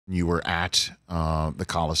You were at the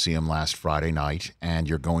Coliseum last Friday night, and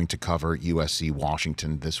you're going to cover USC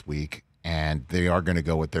Washington this week, and they are going to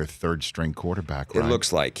go with their third-string quarterback, right? It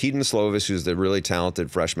looks like. Keaton Slovis, who's the really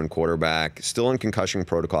talented freshman quarterback, still in concussion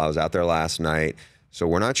protocol. I was out there last night, so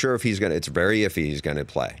we're not sure if he's going to – it's very iffy he's going to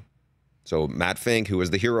play. So Matt Fink, who was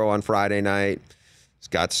the hero on Friday night,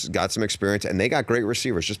 has got some experience, and they got great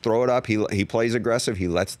receivers. Just throw it up. He plays aggressive. He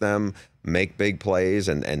lets them make big plays,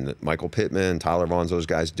 and Michael Pittman, Tyler Vaughn, those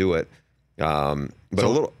guys do it. But so a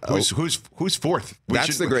little who's fourth?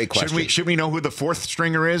 That's the great question. Should we know who the fourth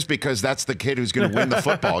stringer is, because that's the kid who's going to win the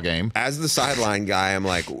football game? As the sideline guy, I'm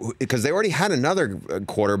like, because they already had another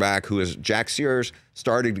quarterback who is Jack Sears,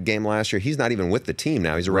 started the game last year. He's not even with the team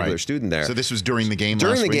now. He's a regular student there. So this was during the game.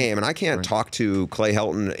 During the game, and I can't talk to Clay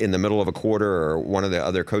Helton in the middle of a quarter or one of the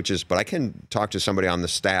other coaches, but I can talk to somebody on the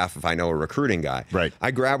staff if I know a recruiting guy. Right.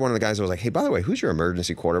 I grabbed one of the guys. I was like, hey, by the way, who's your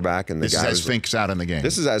emergency quarterback? And the this guy is as Fink's out in the game.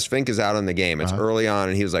 This is as Fink is out in the game. It's early on,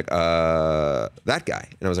 and he was like, that guy.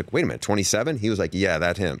 And I was like, wait a minute, 27? He was like, yeah,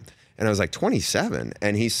 that's him. And I was like, 27?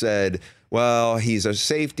 And he said, well, he's a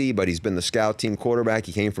safety, but he's been the scout team quarterback.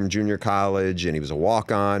 He came from junior college, and he was a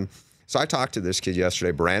walk-on. So I talked to this kid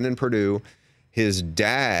yesterday, Brandon Purdue. His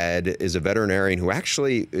dad is a veterinarian who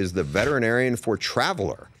actually is the veterinarian for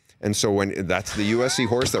Traveler. And so when that's the USC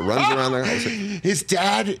horse that runs around there. His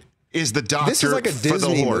dad is the doctor this is like a for the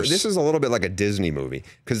Disney horse. This is a little bit like a Disney movie,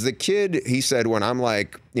 because the kid, he said, when I'm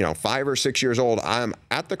like, 5 or 6 years old, I'm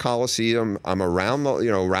at the Coliseum, I'm around the,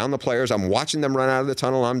 around the players, I'm watching them run out of the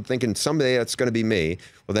tunnel, I'm thinking someday that's going to be me.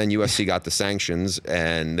 Well, then USC got the sanctions,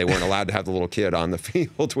 and they weren't allowed to have the little kid on the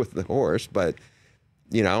field with the horse, but.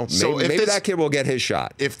 So maybe that kid will get his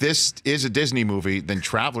shot. If this is a Disney movie, then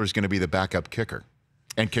Traveler's going to be the backup kicker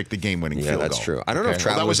and kick the game-winning field goal. Yeah, that's true. I don't know if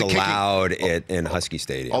Traveler was allowed in Husky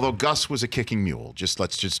Stadium. Although Gus was a kicking mule.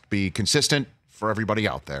 Let's just be consistent for everybody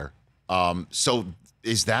out there. So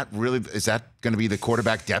is that going to be the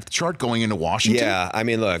quarterback depth chart going into Washington? Yeah, I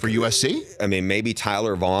mean, look. For USC? I mean, maybe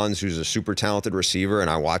Tyler Vaughn, who's a super talented receiver, and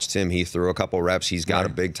I watched him. He threw a couple reps. He's got a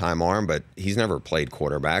big-time arm, but he's never played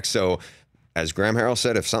quarterback. So as Graham Harrell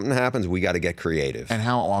said, if something happens, we got to get creative. And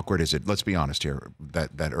how awkward is it? Let's be honest here.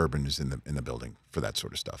 That Urban is in the building for that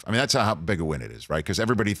sort of stuff. I mean, that's how big a win it is, right? Because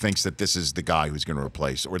everybody thinks that this is the guy who's going to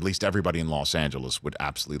replace, or at least everybody in Los Angeles would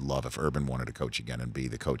absolutely love if Urban wanted to coach again and be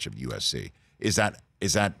the coach of USC. Is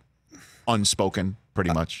that unspoken?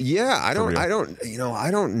 Pretty much. Yeah, I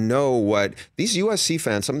don't know what these USC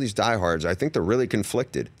fans, some of these diehards, I think they're really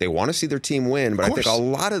conflicted. They want to see their team win, but I think a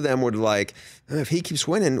lot of them would like, if he keeps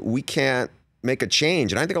winning, we can't make a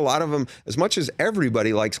change. And I think a lot of them, as much as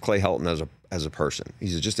everybody likes Clay Helton as a person,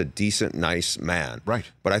 he's just a decent, nice man. Right.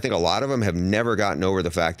 But I think a lot of them have never gotten over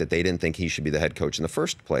the fact that they didn't think he should be the head coach in the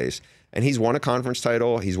first place. And he's won a conference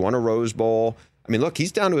title. He's won a Rose Bowl. I mean, look,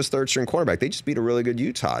 he's down to his third-string quarterback. They just beat a really good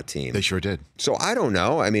Utah team. They sure did. So I don't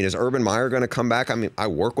know. I mean, is Urban Meyer going to come back? I mean, I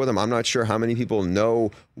work with him. I'm not sure how many people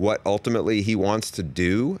know what ultimately he wants to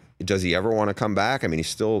do. Does he ever want to come back? I mean, he's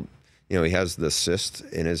still, he has the cyst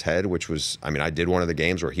in his head, which was, I mean, I did one of the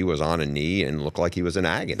games where he was on a knee and looked like he was an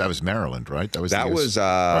agony. That was Maryland, right? That was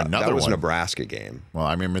Nebraska game. Well,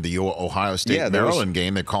 I remember the Ohio State-Maryland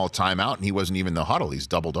game. They called timeout, and he wasn't even in the huddle. He's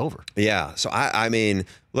doubled over. Yeah. So, I mean,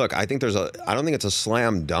 look, I think I don't think it's a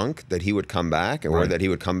slam dunk that he would come back or that he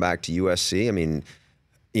would come back to USC. I mean,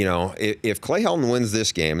 if Clay Helton wins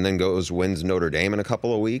this game and then wins Notre Dame in a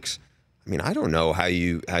couple of weeks, I mean, I don't know how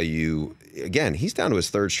you again, he's down to his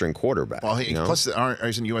third-string quarterback. Well, plus,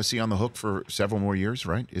 isn't USC on the hook for several more years,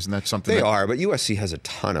 right? Isn't that something? They are, but USC has a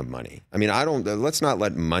ton of money. I mean, let's not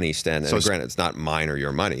let money stand. And granted, it's not mine or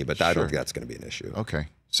your money, but I don't think that's going to be an issue. Okay.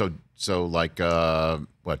 So like,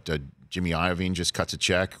 Jimmy Iovine just cuts a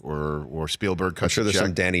check, or Spielberg cuts a check? I'm sure there's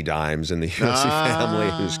some Danny Dimes in the USC family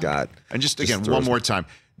who's got. And just again, one more time,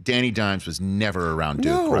 Danny Dimes was never around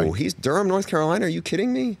Duke, right? No, he's Durham, North Carolina. Are you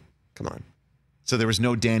kidding me? Come on. So there was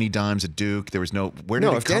no Danny Dimes at Duke. There was no.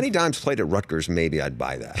 If Danny Dimes played at Rutgers, maybe I'd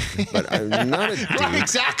buy that. But not at Duke. Right,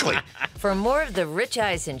 exactly. For more of the Rich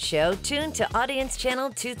Eisen Show, tune to Audience Channel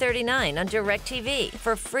 239 on DirecTV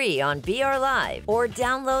for free on BR Live, or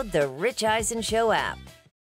download the Rich Eisen Show app.